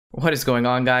What is going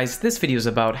on, guys? This video is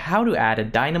about how to add a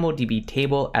DynamoDB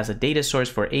table as a data source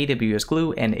for AWS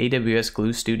Glue and AWS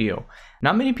Glue Studio.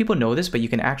 Not many people know this, but you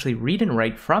can actually read and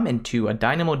write from and to a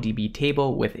DynamoDB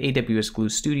table with AWS Glue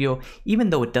Studio,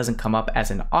 even though it doesn't come up as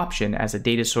an option as a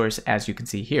data source, as you can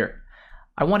see here.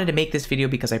 I wanted to make this video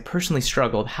because I personally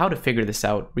struggled how to figure this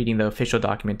out reading the official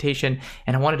documentation,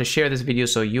 and I wanted to share this video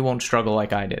so you won't struggle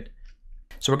like I did.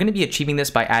 So we're going to be achieving this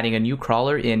by adding a new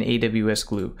crawler in AWS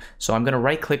Glue. So I'm going to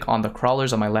right click on the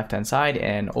crawlers on my left hand side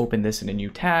and open this in a new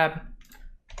tab.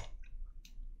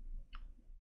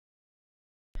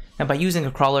 Now by using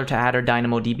a crawler to add our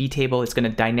DynamoDB table, it's going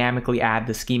to dynamically add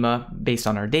the schema based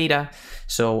on our data.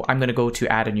 So I'm going to go to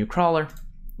add a new crawler.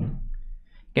 I'm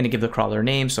going to give the crawler a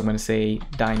name. So I'm going to say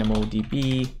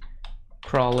DynamoDB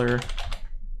crawler.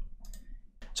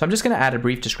 So I'm just going to add a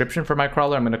brief description for my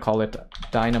crawler. I'm going to call it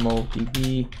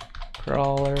DynamoDB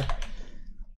crawler.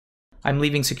 I'm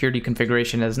leaving security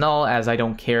configuration as null, as I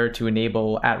don't care to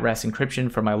enable at-rest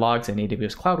encryption for my logs in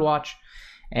AWS CloudWatch.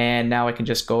 And now I can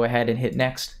just go ahead and hit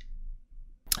next.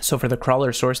 So for the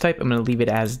crawler source type, I'm going to leave it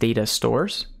as data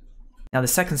stores. Now the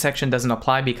second section doesn't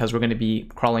apply because we're going to be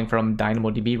crawling from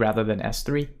DynamoDB rather than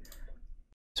S3.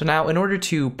 So now in order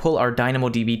to pull our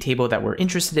DynamoDB table that we're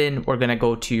interested in, we're going to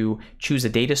go to choose a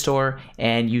data store,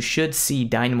 and you should see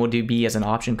DynamoDB as an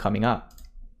option coming up.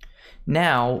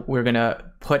 Now we're going to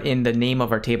put in the name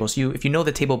of our table. So if you know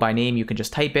the table by name, you can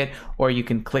just type it, or you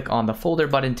can click on the folder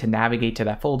button to navigate to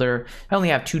that folder. I only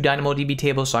have two DynamoDB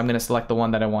tables, so I'm going to select the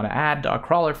one that I want to add a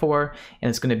crawler for, and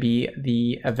it's going to be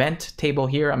the event table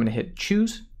here. I'm going to hit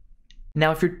choose.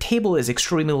 Now, if your table is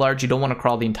extremely large, you don't want to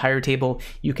crawl the entire table,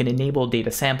 you can enable data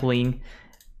sampling.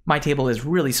 My table is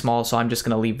really small, so I'm just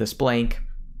going to leave this blank.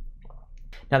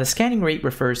 Now, the scanning rate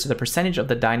refers to the percentage of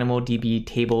the DynamoDB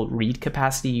table read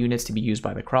capacity units to be used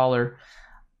by the crawler.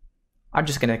 I'm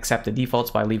just going to accept the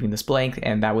defaults by leaving this blank,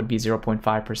 and that would be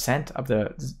 0.5% of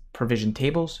the provisioned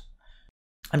tables.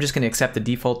 I'm just going to accept the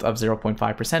default of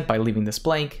 0.5% by leaving this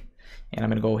blank, and I'm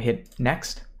going to go hit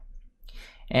next.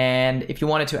 And if you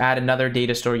wanted to add another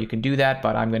data store, you can do that,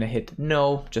 but I'm going to hit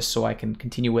no, just so I can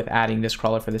continue with adding this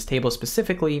crawler for this table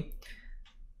specifically.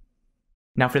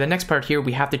 Now for the next part here,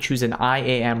 we have to choose an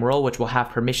IAM role, which will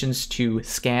have permissions to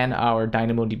scan our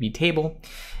DynamoDB table.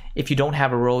 If you don't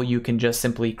have a role, you can just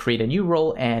simply create a new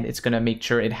role, and it's going to make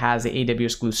sure it has the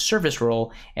AWS Glue service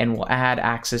role and will add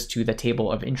access to the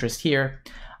table of interest here.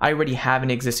 I already have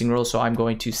an existing role, so I'm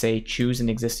going to say choose an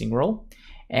existing role.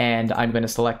 And I'm going to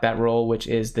select that role, which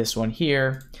is this one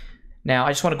here. Now,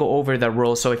 I just want to go over the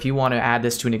role. So if you want to add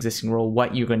this to an existing role,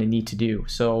 what you're going to need to do.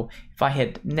 So if I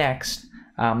hit next,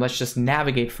 let's just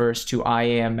navigate first to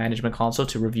IAM Management Console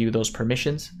to review those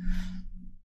permissions.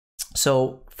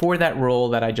 So for that role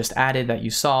that I just added that you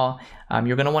saw,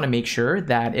 you're going to want to make sure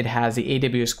that it has the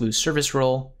AWS Glue service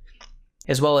role,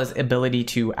 as well as ability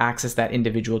to access that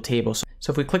individual table. So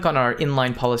if we click on our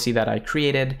inline policy that I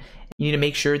created, you need to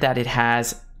make sure that it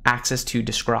has access to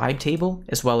describe table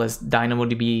as well as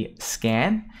DynamoDB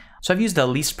scan. So I've used the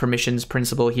least permissions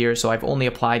principle here, so I've only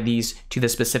applied these to the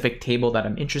specific table that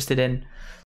I'm interested in.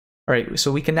 All right,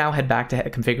 so we can now head back to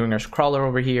configuring our crawler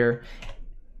over here.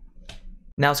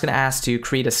 Now it's going to ask to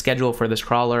create a schedule for this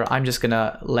crawler. I'm just going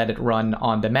to let it run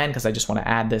on demand because I just want to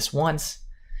add this once.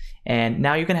 And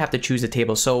now you're going to have to choose a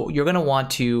table. So you're going to want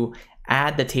to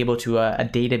add the table to a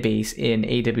database in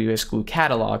AWS Glue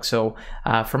catalog. So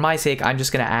for my sake, I'm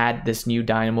just going to add this new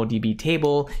DynamoDB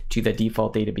table to the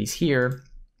default database here.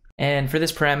 And for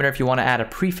this parameter, if you want to add a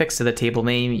prefix to the table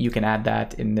name, you can add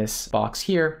that in this box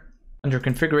here under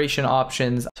configuration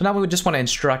options. So now we would just want to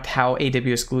instruct how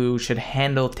AWS Glue should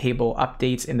handle table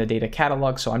updates in the data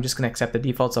catalog. So I'm just going to accept the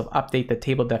defaults of update the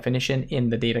table definition in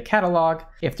the data catalog.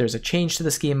 If there's a change to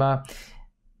the schema,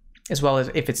 as well as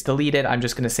if it's deleted, I'm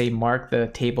just going to say mark the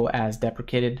table as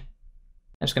deprecated.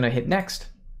 I'm just going to hit next.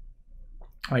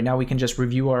 All right, now we can just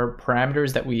review our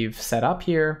parameters that we've set up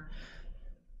here.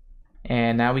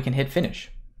 And now we can hit finish.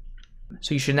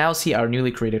 So you should now see our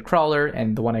newly created crawler,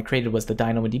 and the one I created was the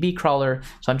DynamoDB crawler.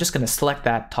 So I'm just going to select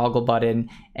that toggle button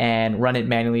and run it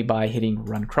manually by hitting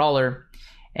run crawler.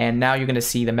 And now you're going to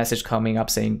see the message coming up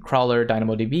saying crawler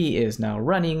DynamoDB is now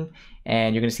running,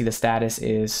 and you're going to see the status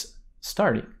is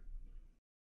starting.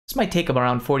 This might take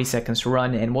around 40 seconds to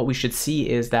run, and what we should see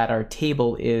is that our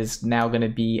table is now going to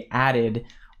be added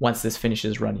once this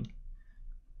finishes running.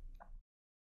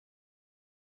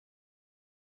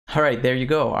 All right, there you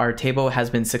go. Our table has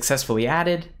been successfully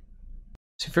added.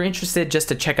 So if you're interested just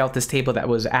to check out this table that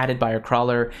was added by our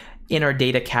crawler, in our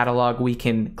data catalog, we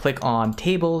can click on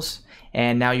tables,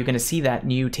 and now you're going to see that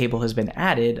new table has been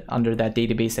added under that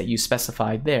database that you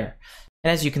specified there.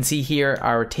 And as you can see here,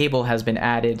 our table has been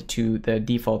added to the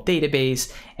default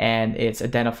database, and it's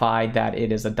identified that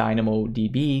it is a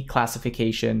DynamoDB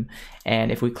classification.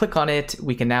 And if we click on it,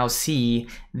 we can now see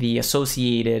the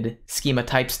associated schema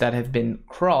types that have been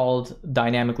crawled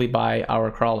dynamically by our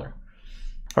crawler.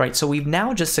 All right, so we've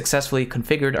now just successfully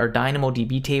configured our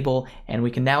DynamoDB table, and we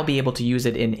can now be able to use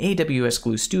it in AWS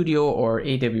Glue Studio or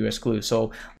AWS Glue.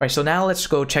 So now let's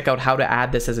go check out how to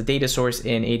add this as a data source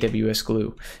in AWS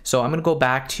Glue. So I'm gonna go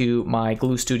back to my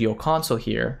Glue Studio console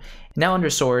here. Now under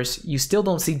source, you still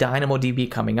don't see DynamoDB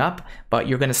coming up, but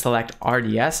you're gonna select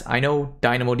RDS. I know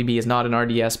DynamoDB is not an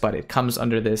RDS, but it comes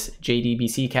under this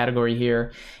JDBC category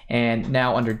here. And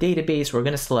now under database, we're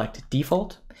gonna select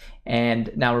default. And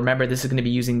now remember, this is going to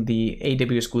be using the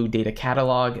AWS Glue data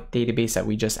catalog database that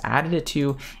we just added it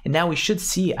to. And now we should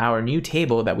see our new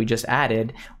table that we just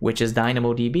added, which is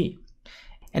DynamoDB.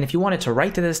 And if you wanted to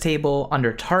write to this table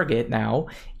under target now,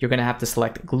 you're going to have to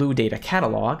select Glue data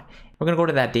catalog. We're going to go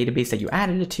to that database that you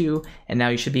added it to, and now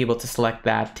you should be able to select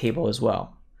that table as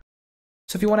well.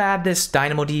 So if you want to add this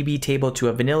DynamoDB table to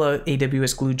a vanilla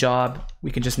AWS Glue job,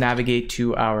 we can just navigate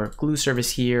to our Glue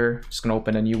service here. Just going to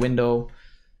open a new window.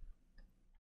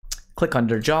 Click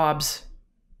under jobs.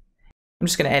 I'm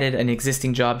just going to edit an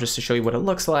existing job just to show you what it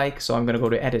looks like. So I'm going to go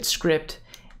to edit script.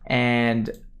 And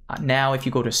now if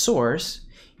you go to source,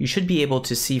 you should be able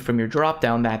to see from your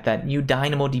dropdown that that new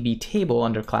DynamoDB table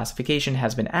under classification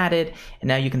has been added. And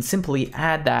now you can simply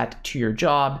add that to your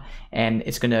job, and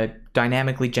it's going to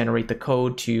dynamically generate the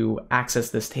code to access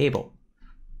this table.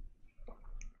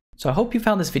 So I hope you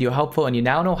found this video helpful and you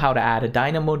now know how to add a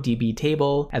DynamoDB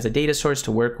table as a data source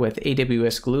to work with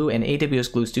AWS Glue and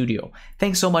AWS Glue Studio.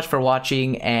 Thanks so much for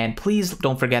watching, and please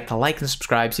don't forget to like and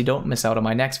subscribe so you don't miss out on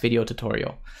my next video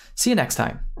tutorial. See you next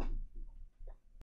time.